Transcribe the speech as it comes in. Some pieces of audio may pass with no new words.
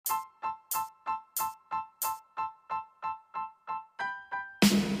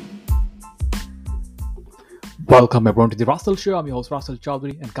Welcome everyone to the Russell Show. I'm your host Russell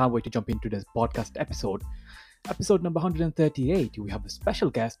Chowdhury and can't wait to jump into this podcast episode. Episode number 138, we have a special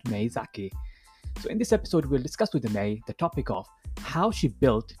guest, Zaki. So in this episode, we'll discuss with May the topic of how she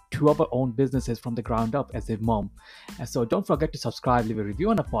built two of her own businesses from the ground up as a mom. And so don't forget to subscribe, leave a review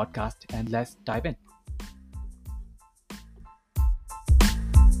on our podcast, and let's dive in.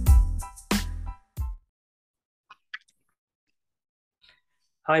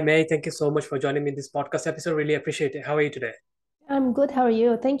 Hi, May. Thank you so much for joining me in this podcast episode. Really appreciate it. How are you today? I'm good. How are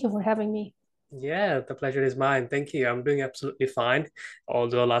you? Thank you for having me. Yeah, the pleasure is mine. Thank you. I'm doing absolutely fine.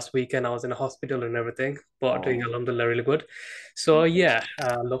 Although last weekend I was in a hospital and everything, but doing Oh, alhamdulillah really good. So yeah,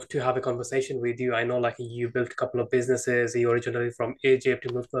 love to have a conversation with you. I know like you built a couple of businesses. You originally from Egypt,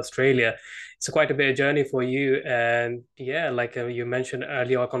 you moved to Australia. It's quite a bit of journey for you. And yeah, like you mentioned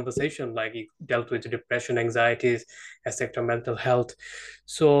earlier our conversation, like you dealt with depression, anxieties, etc., mental health.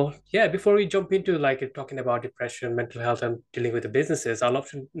 So yeah, before we jump into like talking about depression, mental health, and dealing with the businesses, I'd love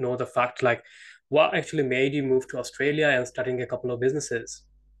to know the fact like what actually made you move to Australia and starting a couple of businesses?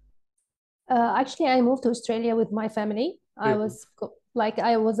 actually, I moved to Australia with my family. Mhm.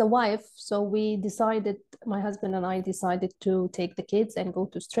 I was a wife, so my husband and I decided to take the kids and go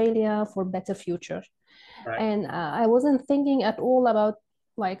to Australia for better future. Right. And I wasn't thinking at all about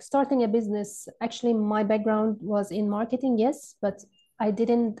like starting a business. Actually, my background was in marketing, yes, but I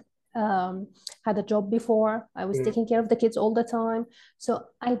didn't had a job before. I was Mm. taking care of the kids all the time. So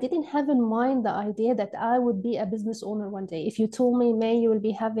I didn't have in mind the idea that I would be a business owner one day. If you told me, May, you will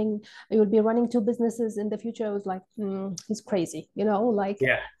be running two businesses in the future, I was like, he's crazy, like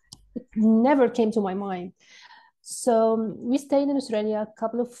Yeah. it never came to my mind. So we stayed in Australia a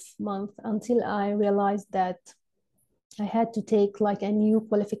couple of months until I realized that I had to take like a new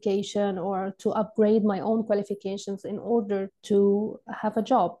qualification or to upgrade my own qualifications in order to have a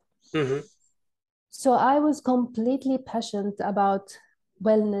job. Hmm. So I was completely passionate about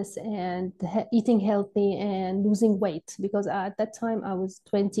wellness and eating healthy and losing weight because at that time I was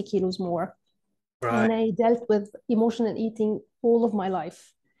 20 kilos more Right. and I dealt with emotional eating all of my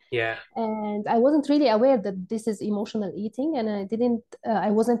life. Yeah. And I wasn't really aware that this is emotional eating, and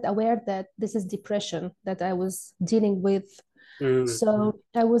I wasn't aware that this is depression that I was dealing with. Mm. So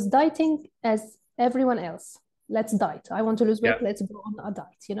I was dieting as everyone else. Let's diet. I want to lose Yeah. weight. Let's go on a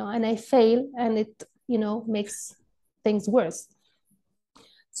diet, and I fail, and it, makes things worse.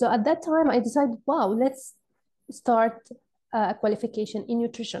 So at that time, I decided, wow, let's start a qualification in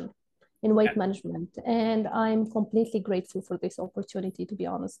nutrition, in Yeah. weight management. And I'm completely grateful for this opportunity, to be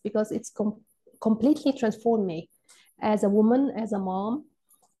honest, because it's completely transformed me as a woman, as a mom.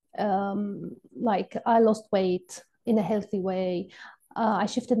 Like I lost weight in a healthy way. I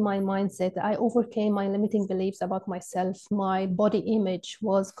shifted my mindset. I overcame my limiting beliefs about myself. My body image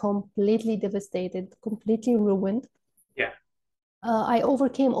was completely devastated, completely ruined. Yeah. I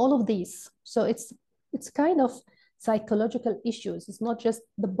overcame all of these. So it's kind of psychological issues. It's not just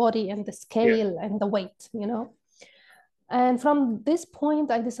the body and the Yeah. scale and the weight. And from this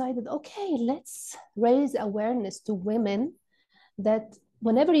point, I decided, okay, let's raise awareness to women that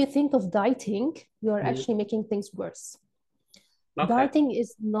whenever you think of dieting, you're Mm. actually making things worse. Okay. Dieting is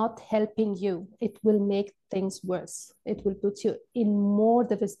not helping you. It will make things worse. It will put you in more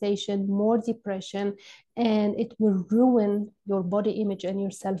devastation, more depression, and it will ruin your body image and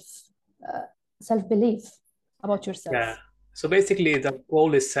your self-belief about Yeah. yourself. So basically, the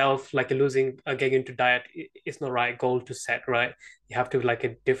goal itself, like losing, getting into diet, is not right goal to set, right? You have to like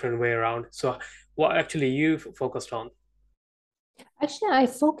a different way around. So, what actually you focused on? Actually, I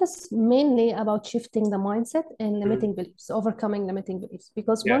focus mainly about shifting the mindset and Mm. limiting beliefs, overcoming limiting beliefs.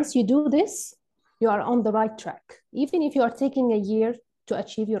 Because Yeah. once you do this, you are on the right track. Even if you are taking a year to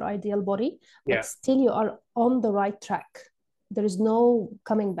achieve your ideal body, but Yeah. still you are on the right track. There is no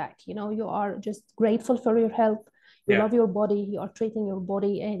coming back. You are just grateful for your health. You Yeah. love your body. You are treating your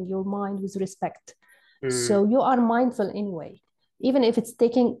body and your mind with respect. Mm. So you are mindful anyway, even if it's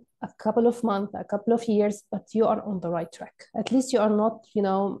taking a couple of months, a couple of years, but you are on the right track. At least you are not,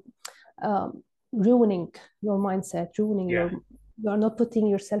 ruining your mindset, Yeah. you are not putting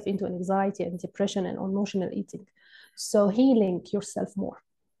yourself into anxiety and depression and emotional eating. So healing yourself more.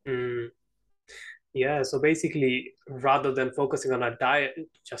 Mm. Yeah, so basically, rather than focusing on a diet,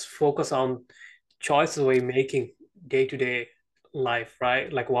 just focus on choices we're making day to day life,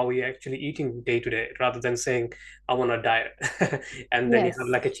 right? Like what we're actually eating day to day, rather than saying, I want a diet. And then you have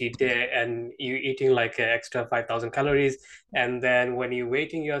Yes. like a cheat day and you eating like extra 5,000 calories. And then when you're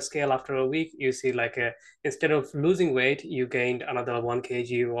weighting your scale after a week, you see like instead of losing weight, you gained another 1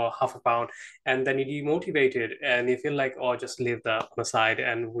 kg or half a pound, and then you demotivated and you feel like, oh, just leave that on the side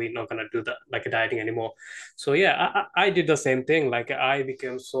and we're not gonna do that like dieting anymore. So yeah, I did the same thing. Like I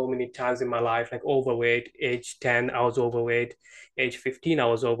became so many times in my life like overweight. Age 10, I was overweight. Age 15, I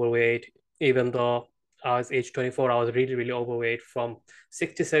was overweight. Even though I was age 24, I was really, really overweight from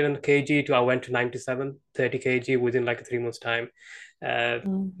 67 kg to I went to 97, 30 kg within like 3 months time. Uh,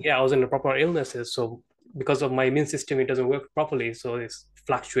 Mm. yeah, I was in the proper illnesses. So because of my immune system, it doesn't work properly. So it's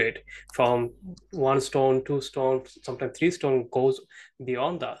fluctuate from 1 stone, 2 stone, sometimes 3 stone goes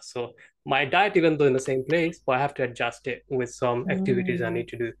beyond that. So my diet, even though in the same place, but I have to adjust it with some activities I Mm. need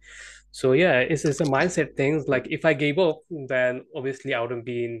to do. So yeah, it's a mindset things. Like if I gave up, then obviously I wouldn't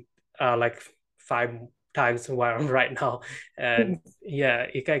be in like 5 times where I'm right now. And Yes. yeah,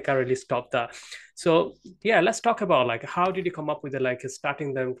 I can't really stop that. So yeah, let's talk about like how did you come up with it, like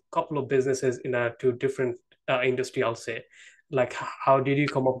starting them couple of businesses in a two different industry, I'll say. Like how did you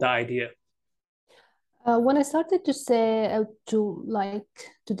come up with the idea? When I started to say to like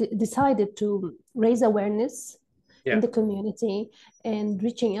to decided to raise awareness in Yeah. the community and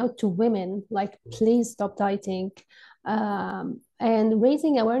reaching out to women, like please stop dieting, and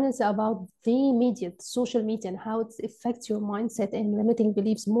raising awareness about the immediate social media and how it affects your mindset and limiting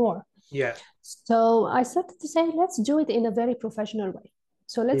beliefs more. Yeah. So I started to say, let's do it in a very professional way.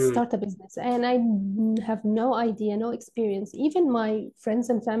 So let's Mm, start a business. And I have no idea, no experience. Even my friends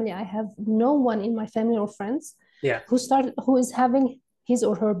and family, I have no one in my family or friends yeah. who is having his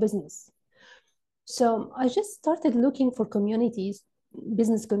or her business. So I just started looking for communities,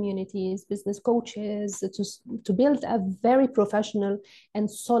 business coaches to build a very professional and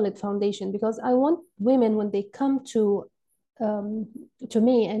solid foundation because I want women when they come um, to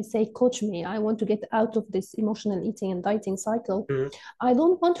me and say, coach me, I want to get out of this emotional eating and dieting cycle. Mm, I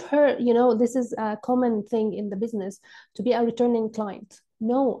don't want her, this is a common thing in the business to be a returning client.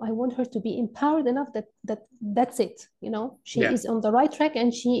 No, I want her to be empowered enough that's it. She yeah. is on the right track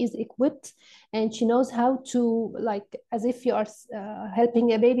and she is equipped and she knows how to, like, as if you are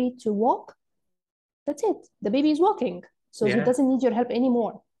helping a baby to walk. That's it. The baby is walking, so he Yeah. doesn't need your help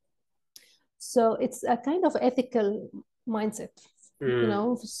anymore. So it's a kind of ethical mindset,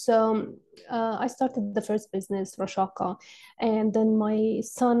 Mm, So I started the first business, Rashaka, and then my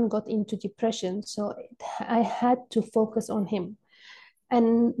son got into depression. So I had to focus on him.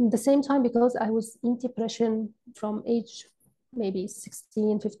 And at the same time, because I was in depression from age maybe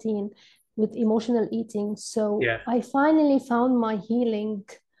 16, 15 with emotional eating. So yeah. I finally found my healing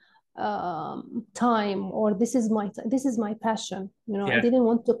time, or this is my passion. I Yeah. didn't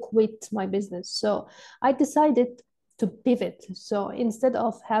want to quit my business, so I decided to pivot. So instead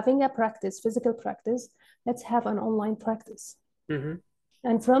of having a physical practice, let's have an online practice. Mm-hmm.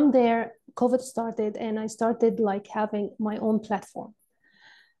 And from there, COVID started, and I started like having my own platform.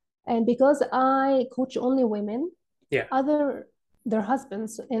 And because I coach only women, Yeah. other their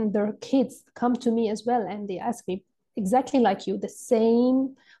husbands and their kids come to me as well, and they ask me exactly like you, the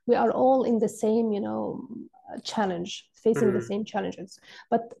same. We are all in the same, challenge, facing the Mm, same challenges.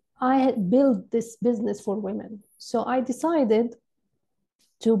 But I had built this business for women, so I decided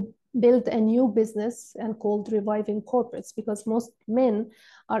to build a new business and called Reviving Corporates because most men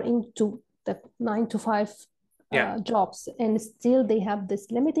are into the 9 to 5 yeah. jobs, and still they have this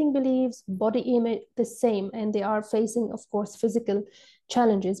limiting beliefs, body image the same, and they are facing, of course, physical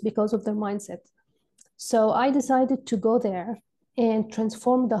challenges because of their mindset. So I decided to go there and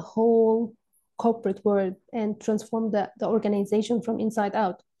transform the whole corporate world and transform the organization from inside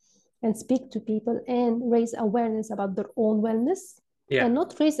out and speak to people and raise awareness about their own wellness, Yeah. and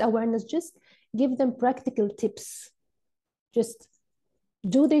not raise awareness, just give them practical tips. Just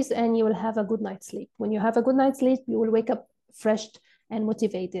do this and you will have a good night's sleep. When you have a good night's sleep, you will wake up fresh and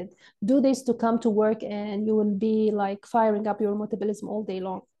motivated. Do this to come to work and you will be like firing up your metabolism all day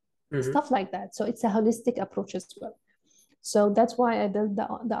long. Mm-hmm. Stuff like that. So it's a holistic approach as well. So that's why I built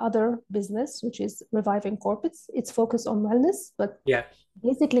the other business, which is Reviving Corporates. It's focused on wellness, but Yeah.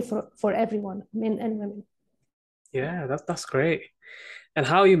 basically for everyone, men and women. Yeah, that's great. And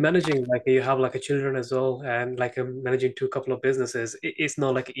how are you managing? Like you have like a children as well, and like managing two couple of businesses. It's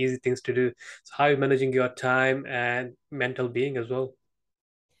not like easy things to do. So how are you managing your time and mental being as well?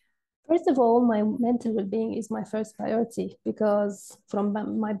 First of all, my mental well-being is my first priority because from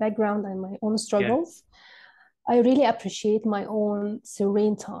my background and my own Yeah. struggles, I really appreciate my own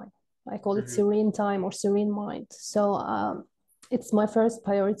serene time. I call it Hmm. serene time or serene mind. So it's my first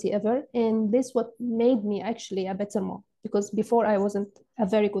priority ever. And this what made me actually a better mom because before I wasn't a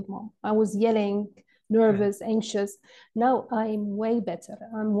very good mom. I was yelling, nervous, anxious. Now I'm way better.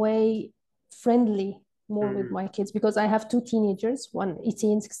 I'm way friendly more with my kids because I have two teenagers, one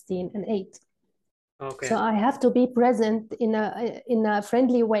 18, 16, and 8. So Okay. I have to be present in a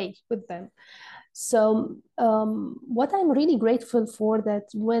friendly way with them. So what I'm really grateful for that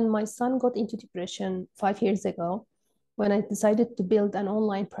when my son got into depression 5 years ago, when I decided to build an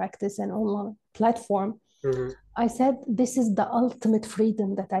online practice and online platform, I said, this is the ultimate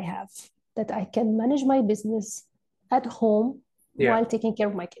freedom that I have, that I can manage my business at home Yeah. while taking care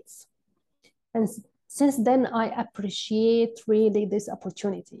of my kids. And since then, I appreciate really this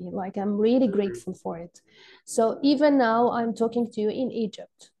opportunity. Like, I'm really grateful for it. So even now, I'm talking to you in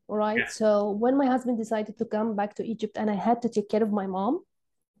Egypt, all right? Yeah. So when my husband decided to come back to Egypt and I had to take care of my mom,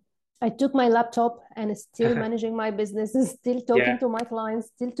 I took my laptop and still managing my business, still talking Yeah. to my clients,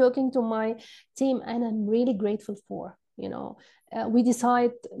 still talking to my team, and I'm really grateful for, we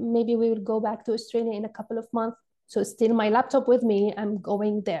decide maybe we will go back to Australia in a couple of months. So still my laptop with me, I'm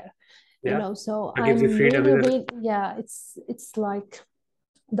going there, Yeah. so That gives you I'm freedom, really, isn't it? really, yeah, it's like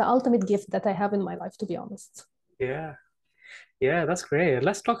the ultimate gift that I have in my life, to be honest. Yeah. Yeah, that's great.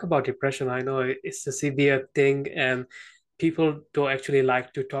 Let's talk about depression. I know it's a severe thing, and people don't actually like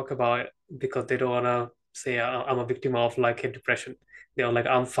to talk about it because they don't want to say I'm a victim of like a depression. They're like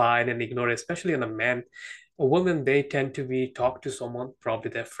I'm fine and ignore it, especially on a man. A woman, they tend to be talk to someone, probably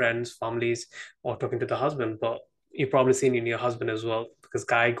their friends, families, or talking to the husband. But you've probably seen in your husband as well, because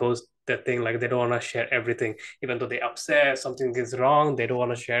guy goes that thing like they don't want to share everything, even though they're upset, something is wrong, they don't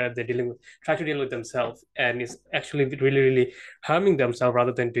want to share it. They're dealing with, try to deal with themselves, and it's actually really, really harming themselves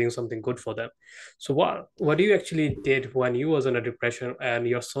rather than doing something good for them. So what do you actually did when you was in a depression and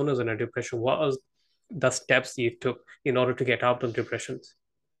your son was in a depression? What was the steps you took in order to get out of depressions?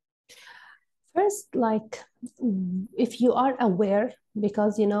 First, like, if you are aware,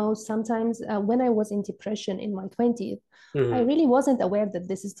 because sometimes when I was in depression in my 20s, I really wasn't aware that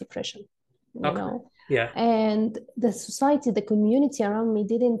this is depression, Okay. Yeah. and the society, the community around me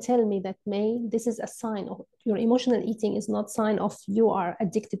didn't tell me that, May, this is a sign of your emotional eating is not sign of you are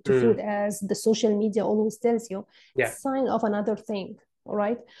addicted to food, as the social media always tells you. Yeah. It's sign of another thing, all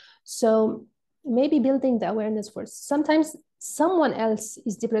right? So maybe building the awareness first. Sometimes someone else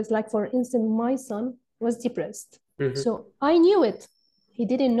is depressed. Like, for instance, my son was depressed. So I knew it. He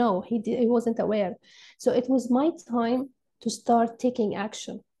didn't know. He wasn't aware. So it was my time to start taking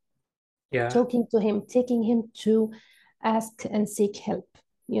action, Yeah. talking to him, taking him to ask and seek help.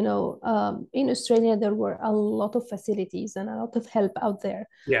 In Australia, there were a lot of facilities and a lot of help out there.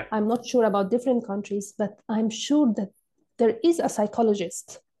 Yeah. I'm not sure about different countries, but I'm sure that there is a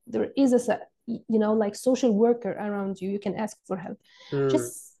psychologist, there is like social worker around you. You can ask for help.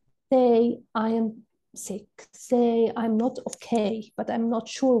 Just say, I am sick. Say, I'm not okay, but I'm not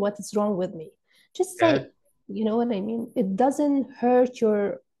sure what is wrong with me. Just say Yeah. it. You know what I mean? It doesn't hurt your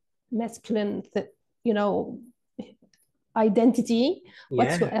masculine, identity Yeah.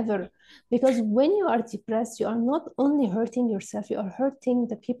 whatsoever. Because when you are depressed, you are not only hurting yourself, you are hurting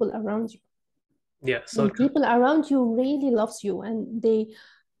the people around you. Yeah. So And true. people around you really loves you, and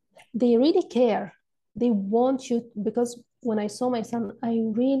they really care. They want you, because when I saw my son, I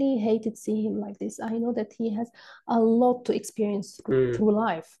really hated seeing him like this. I know that he has a lot to experience through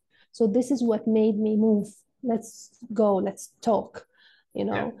life. So this is what made me move. Let's go, let's talk.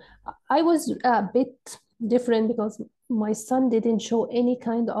 Yeah. I was a bit different because my son didn't show any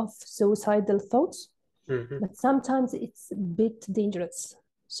kind of suicidal thoughts, but sometimes it's a bit dangerous.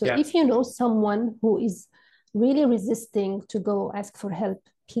 So Yeah. if you know someone who is really resisting to go ask for help,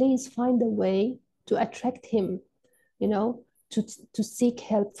 please find a way to attract him, to seek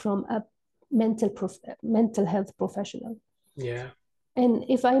help from a mental health professional. Yeah. And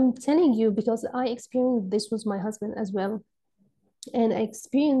if I'm telling you, because I experienced this with my husband as well, and I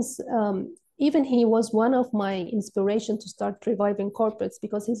experienced, even he was one of my inspiration to start reviving corporates,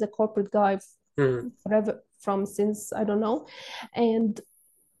 because he's a corporate guy forever, from since I don't know, and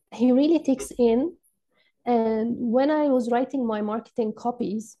he really takes in. And when I was writing my marketing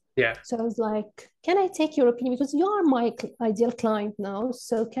copies, Yeah. so I was like, can I take your opinion? Because you are my ideal client now.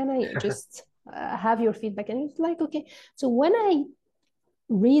 So can I just have your feedback? And he was like, okay. So when I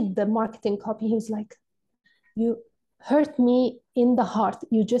read the marketing copy, he was like, you hurt me in the heart.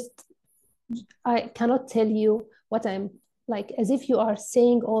 I cannot tell you what I'm like, as if you are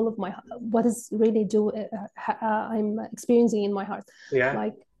saying all of my, what is really I'm experiencing in my heart. Yeah.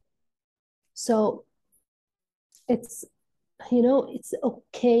 Like, so it's, it's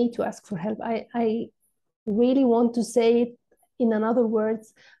okay to ask for help. I really want to say it in another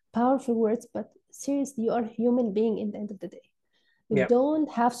words, powerful words, but seriously, you are a human being in the end of the day. You Yeah. don't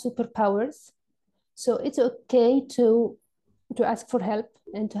have superpowers. So it's okay to ask for help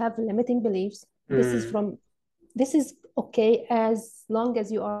and to have limiting beliefs. This is okay as long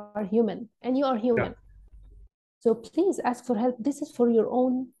as you are human, and you are human. Yeah. So please ask for help. This is for your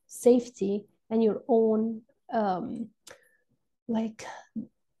own safety and your own like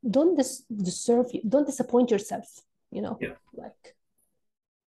don't don't disappoint yourself, Yeah. like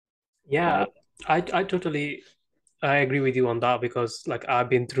Yeah. like I totally I agree with you on that because like I've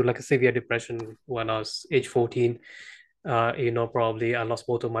been through like a severe depression when I was age 14. Probably I lost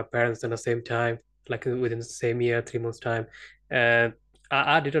both of my parents at the same time, like within the same year, 3 months time. And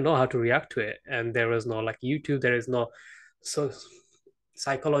I didn't know how to react to it. And there was no like YouTube, there is no so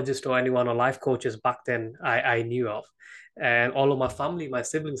psychologist or anyone or life coaches back then I knew of. And all of my family, my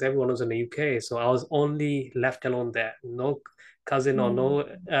siblings, everyone was in the UK. So I was only left alone there. No cousin or mm, no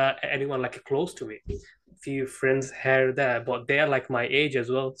anyone like close to me. Few friends here there, but they are like my age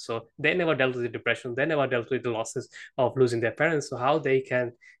as well. So they never dealt with the depression. They never dealt with the losses of losing their parents. So how they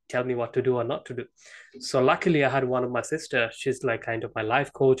can tell me what to do or not to do? So luckily, I had one of my sister. She's like kind of my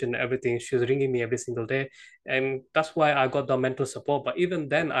life coach and everything. She was ringing me every single day, and that's why I got the mental support. But even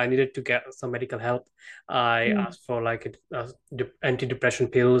then, I needed to get some medical help. I mm, asked for like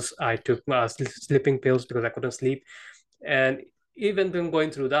antidepressant pills. I took sleeping pills because I couldn't sleep, and even when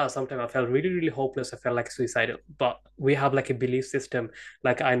going through that, sometimes I felt really, really hopeless. I felt like suicidal. But we have like a belief system.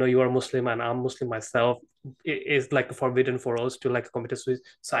 Like I know you are Muslim and I'm Muslim myself. It is like forbidden for us to like commit a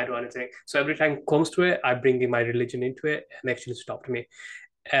suicide or anything. So every time it comes to it, I bring in my religion into it and actually stopped me.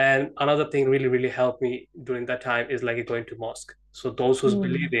 And another thing really, really helped me during that time is like going to mosque. So those who's mm,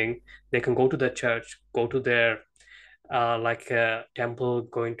 believing, they can go to the church, go to their temple,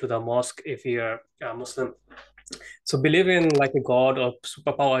 going to the mosque if you're a Muslim. So believe in like a god or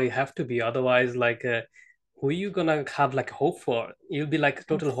superpower you have to be. Otherwise, like who are you gonna have like hope for? You'll be like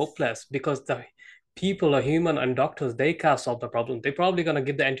total yes, hopeless because the people or human and doctors they can't solve the problem. They're probably gonna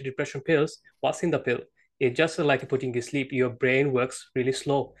give the antidepressant pills. What's in the pill? It's just like putting you sleep. Your brain works really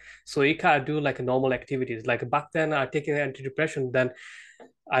slow, so you can't do like normal activities. Like back then, I taking antidepressant, then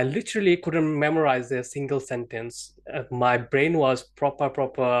I literally couldn't memorize a single sentence. My brain was proper,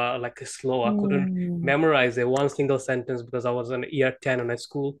 like slow. I couldn't mm, memorize a one single sentence because I was in year 10 in a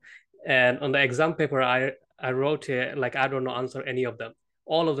school. And on the exam paper, I wrote like I don't know answer any of them.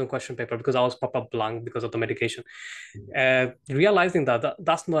 All of them question paper because I was proper blank because of the medication. Realizing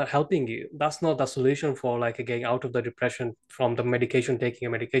that's not helping you. That's not the solution for like getting out of the depression from the medication, taking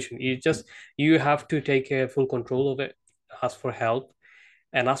a medication. You have to take full control of it, ask for help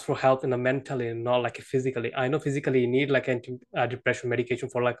and ask for help in the mentally, not like physically. I know physically you need like anti-depression medication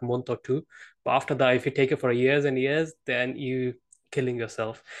for like a month or two, but after that, if you take it for years and years, then you killing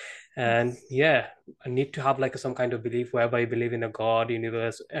yourself. And yes, yeah, I need to have like some kind of belief wherever you believe in a God,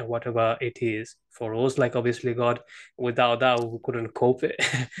 universe, and whatever it is. For us, like obviously God, without that we couldn't cope it.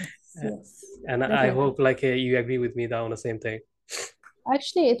 yes, yes, And I definitely. hope like you agree with me that on the same thing.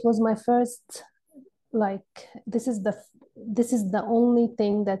 Actually, it was my first, like, this is the only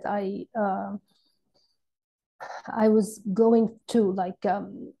thing that I was going to, like,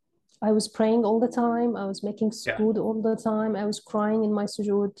 I was praying all the time. I was making Yeah, sujood all the time. I was crying in my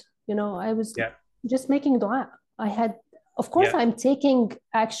sujood. I was yeah, just making dua. Of course, yeah. I'm taking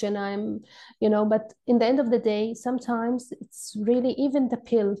action. But in the end of the day, sometimes it's really, even the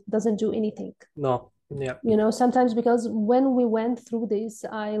pill doesn't do anything. No, yeah. Sometimes, because when we went through this,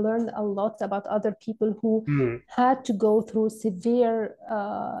 I learned a lot about other people who Mm, had to go through severe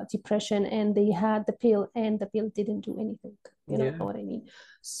depression, and they had the pill, and the pill didn't do anything. You know yeah. what I mean?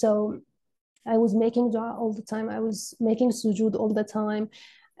 So I was making dua all the time. I was making sujood all the time,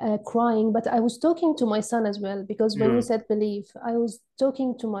 crying. But I was talking to my son as well, because when you Mm, said believe, I was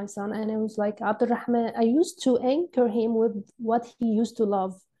talking to my son, and I was like, Abdurrahman, I used to anchor him with what he used to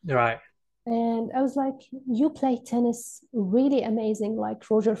love. right. And I was like, you play tennis really amazing, like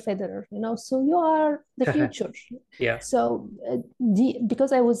Roger Federer, so you are the future. Yeah. So,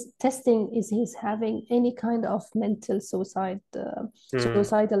 because I was testing, is he's having any kind of mental Mm,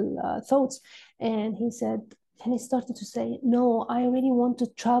 suicidal thoughts? And he said, and he started to say, no, I really want to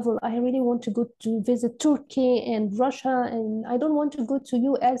travel. I really want to go to visit Turkey and Russia. And I don't want to go to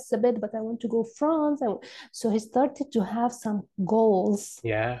US a bit, but I want to go France. So he started to have some goals,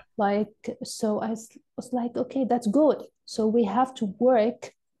 yeah. like, so was like, okay, that's good. So we have to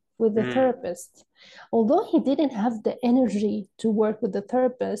work with the Mm, therapist. Although he didn't have the energy to work with the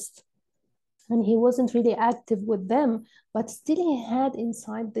therapist, and he wasn't really active with them, but still he had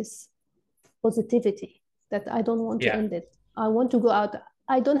inside this positivity that I don't want to yeah. end it. I want to go out.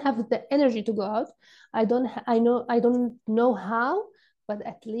 I don't have the energy to go out. I don't know how, but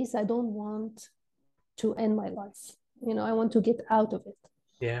at least I don't want to end my life. I want to get out of it.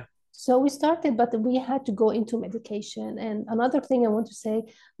 Yeah. So we started, but we had to go into medication. And another thing I want to say,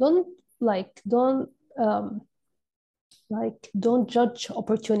 don't like don't um, don't judge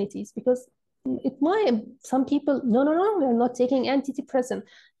opportunities, because it might, some people, no, we're not taking antidepressant.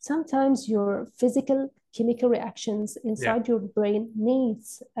 Sometimes your physical chemical reactions Yeah. inside your brain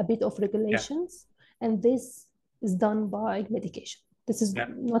needs a bit of Yeah. regulations, and this is done by medication. This is Yeah.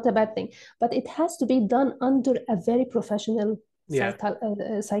 not a bad thing, but it has to be done under a very professional Yeah.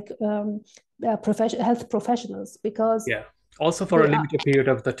 health professionals, because Yeah. Also for a they are, limited period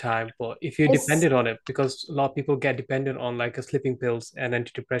of the time, but if you yes, depended on it, because a lot of people get dependent on like a sleeping pills and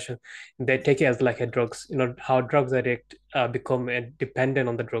antidepressant, they take it as like a drugs. You know how drugs addict become dependent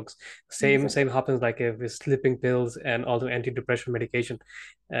on the drugs. Same exactly. happens like with sleeping pills and also antidepressant medication,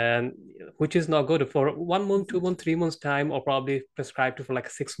 and which is not good for 1 month, 2 month, 3 months time, or probably prescribed to for like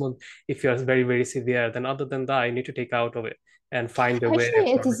 6 months if you're very severe. Then other than that, you need to take out of it and find a way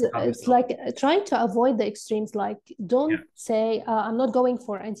Actually, for to calm it's yourself. like trying to avoid the extremes. Like, Yeah. don't say, I'm not going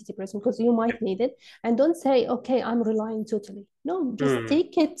for antidepressant, because you Yeah. might need it. And don't say, okay, I'm relying totally. No, just Mm.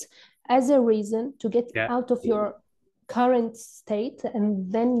 take it as a reason to get Yeah. out of your current state.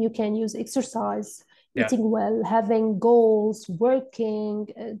 And then you can use exercise, Yeah. eating well, having goals, working,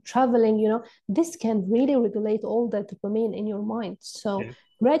 traveling. This can really regulate all the dopamine in your mind. So Yeah.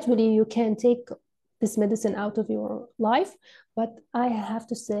 gradually you can take this medicine out of your life. But I have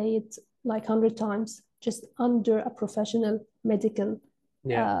to say it like 100 times, just under a professional medical,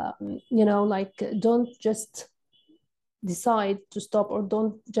 Yeah. like, don't just decide to stop, or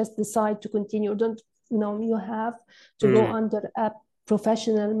don't just decide to continue. Don't, you have to go Mm. under a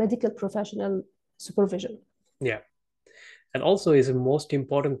professional, medical professional supervision. Yeah. And also is the most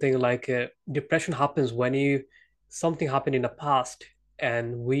important thing like depression happens when you something happened in the past and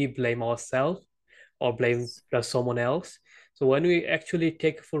we blame ourselves or blame someone else. So when we actually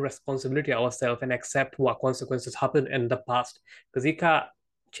take full responsibility ourselves and accept what consequences happened in the past, because you can't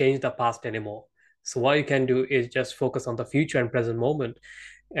change the past anymore. So what you can do is just focus on the future and present moment.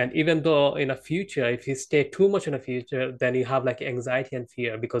 And even though in the future, if you stay too much in the future, then you have like anxiety and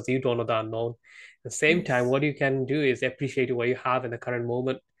fear because you don't know the unknown. At the same time, Yes. what you can do is appreciate what you have in the current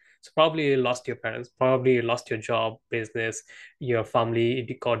moment. So probably you lost your parents, probably you lost your job, business, your family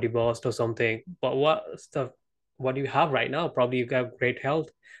got divorced or something. But what do you have right now? Probably you got great health.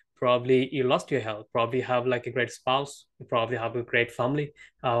 Probably you lost your health. Probably have like a great spouse. You probably have a great family,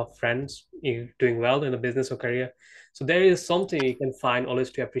 friends. You're doing well in a business or career. So there is something you can find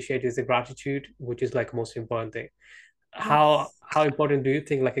always to appreciate is the gratitude, which is like most important thing. How Yes. how important do you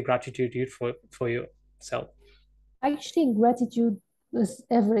think like a gratitude is for yourself? Actually, gratitude is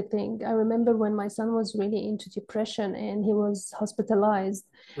everything. I remember when my son was really into depression and he was hospitalized.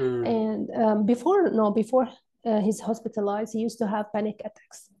 Mm, And before, no, before he's hospitalized, he used to have panic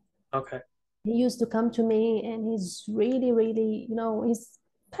attacks. okay. He used to come to me and he's really, really, he's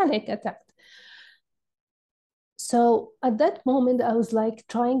panic attacked. So at that moment, I was like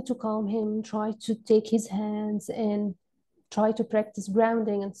trying to calm him, try to take his hands and try to practice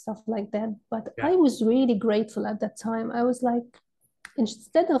grounding and stuff like that. But Yeah. I was really grateful at that time. I was like,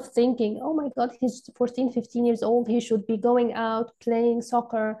 instead of thinking, oh my God, he's 14, 15 years old, he should be going out, playing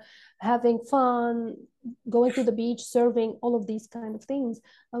soccer, having fun, going to the beach, surfing, all of these kind of things.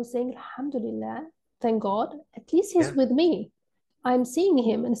 I was saying, Alhamdulillah, thank God, at least he's Yeah. with me. I'm seeing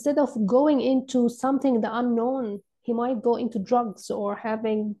him. Instead of going into something the unknown, he might go into drugs or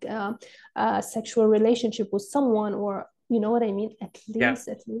having a sexual relationship with someone, or you know what I mean? Yeah.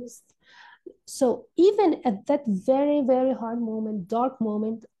 At least. So even at that very, very hard moment, dark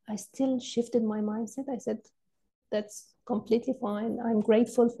moment, I still shifted my mindset. I said, that's completely fine. I'm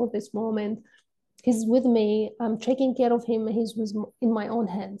grateful for this moment. He's with me. I'm taking care of him. He's with in my own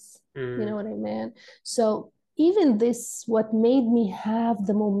hands. You know Mm, what I mean? So even this, what made me have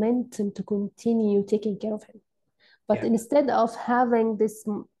the momentum to continue taking care of him. But yeah. instead of having this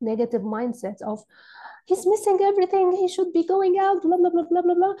negative mindset of he's missing everything, he should be going out, blah blah blah blah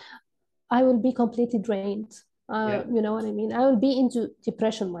blah blah, I will be completely drained. Yeah. You know what I mean? I will be into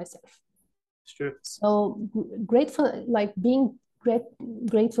depression myself. It's true. So grateful, like being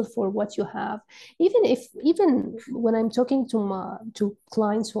grateful for what you have. Even when I'm talking to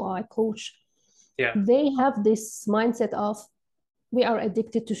clients who I coach, Yeah. they have this mindset of we are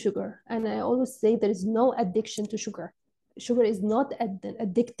addicted to sugar, and I always say there is no addiction to sugar. Sugar is not an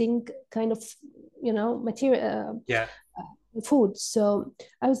addicting kind of material, Yeah. food. So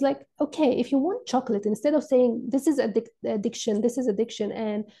I was like, okay, if you want chocolate, instead of saying this is addiction,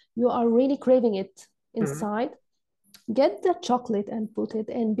 and you are really craving it Hmm. inside, get the chocolate and put it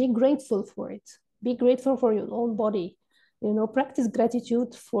and be grateful for it. Be grateful for your own body. Practice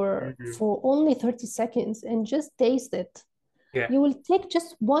gratitude for Mm-hmm. for only 30 seconds and just taste it. Yeah. You will take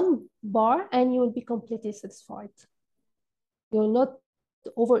just one bar and you will be completely satisfied. You will not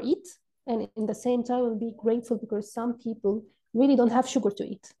overeat, and in the same time, will be grateful because some people really don't have sugar to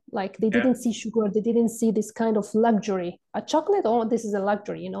eat. Like they Yeah. didn't see sugar, they didn't see this kind of luxury. A chocolate, oh, this is a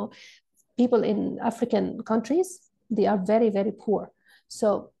luxury. People in African countries, they are very, very poor.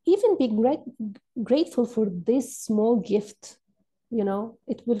 So even be grateful for this small gift,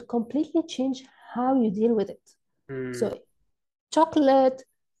 it will completely change how you deal with it. Mm. So chocolate,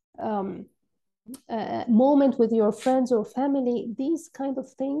 moment with your friends or family, these kind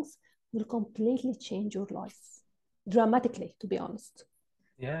of things will completely change your life dramatically, to be honest.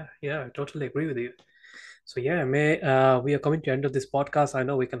 Yeah, I totally agree with you. So yeah, May, we are coming to the end of this podcast. I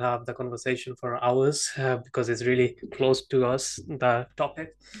know we can have the conversation for hours because it's really close to us, the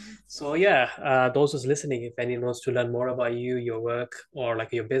topic. So yeah, those who's listening, if anyone wants to learn more about you, your work, or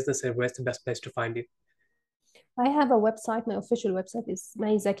like your business, where's the best place to find you? I have a website. My official website is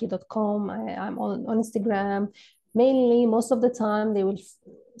mayzaki.com. I'm on Instagram. Mainly, most of the time, they will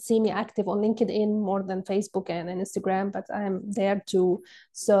see me active on LinkedIn more than Facebook and Instagram, but I'm there too.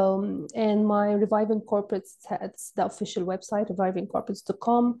 So, and my Reviving Corporates, that's the official website,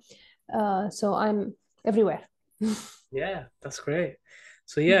 revivingcorporates.com. So I'm everywhere. Yeah, that's great.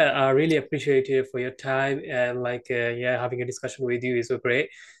 So yeah, I really appreciate you for your time and like yeah, having a discussion with you is so great.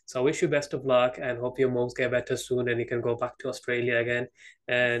 So I wish you best of luck and hope your moms get better soon and you can go back to Australia again.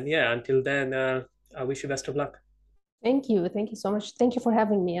 And yeah, until then, I wish you best of luck. Thank you. Thank you so much. Thank you for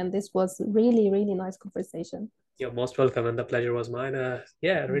having me. And this was really, really nice conversation. You're most welcome, and the pleasure was mine.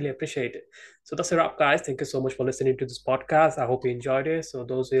 Yeah, I really appreciate it. So that's a wrap, guys. Thank you so much for listening to this podcast. I hope you enjoyed it. So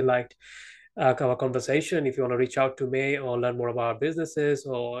those who liked our conversation, if you want to reach out to May or learn more about our businesses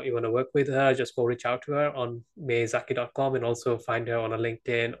or you want to work with her, just go reach out to her on mayzaki.com and also find her on a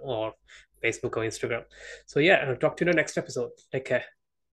LinkedIn or Facebook or Instagram. So yeah, I'll talk to you in the next episode. Take care.